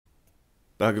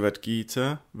Bhagavad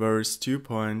Gita, verse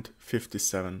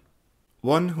 2.57.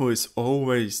 One who is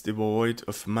always devoid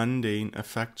of mundane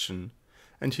affection,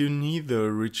 and who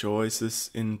neither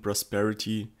rejoices in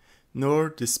prosperity nor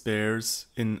despairs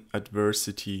in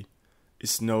adversity,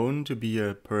 is known to be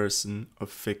a person of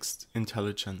fixed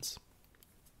intelligence.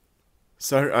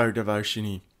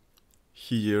 Sarardavarshini.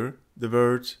 Here, the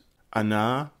word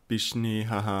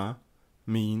anabhishnehaha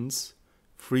means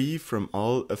free from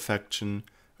all affection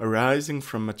arising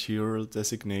from material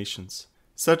designations.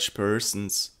 Such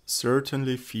persons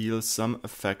certainly feel some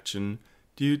affection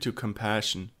due to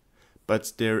compassion,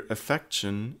 but their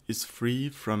affection is free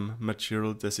from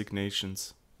material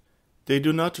designations. They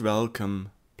do not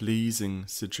welcome pleasing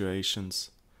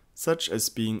situations, such as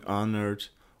being honored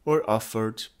or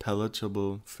offered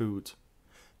palatable food,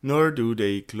 nor do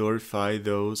they glorify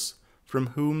those from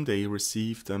whom they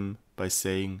receive them by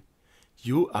saying,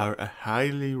 "You are a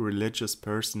highly religious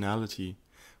personality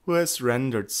who has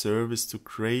rendered service to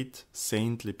great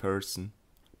saintly person,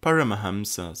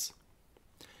 Paramahamsas.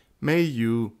 May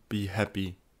you be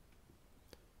happy."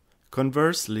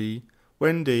 Conversely,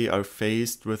 when they are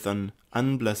faced with an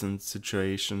unpleasant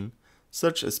situation,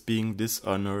 such as being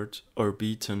dishonored or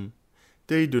beaten,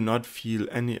 they do not feel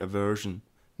any aversion,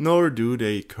 nor do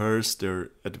they curse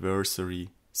their adversary,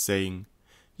 saying,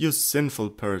 "You sinful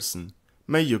person,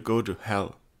 may you go to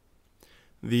hell."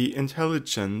 The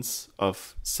intelligence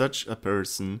of such a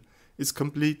person is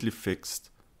completely fixed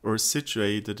or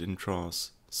situated in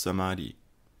trance, samadhi.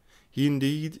 He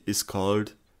indeed is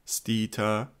called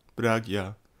sthita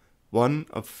prajna, one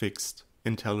of fixed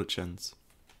intelligence.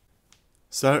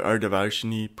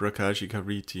 Sarardavarshini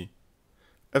prakashikavriti.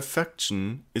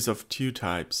 Affection is of two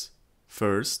types.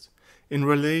 First, in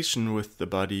relation with the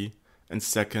body, and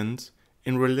second,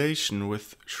 in relation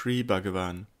with Shri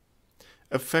Bhagavan.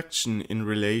 Affection in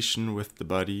relation with the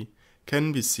body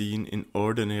can be seen in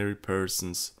ordinary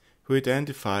persons who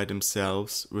identify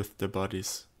themselves with their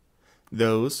bodies.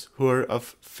 Those who are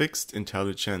of fixed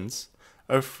intelligence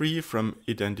are free from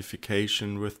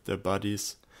identification with their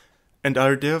bodies and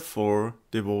are therefore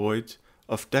devoid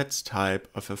of that type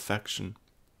of affection.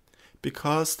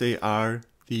 Because they are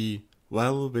the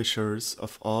well-wishers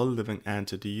of all living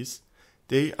entities,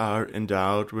 they are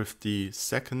endowed with the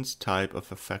second type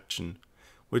of affection,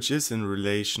 which is in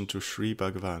relation to Shri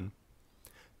Bhagavan.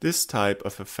 This type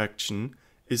of affection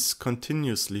is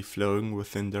continuously flowing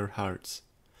within their hearts,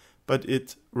 but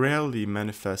it rarely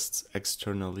manifests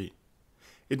externally.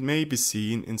 It may be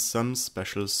seen in some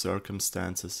special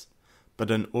circumstances,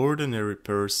 but an ordinary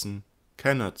person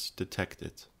cannot detect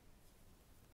it.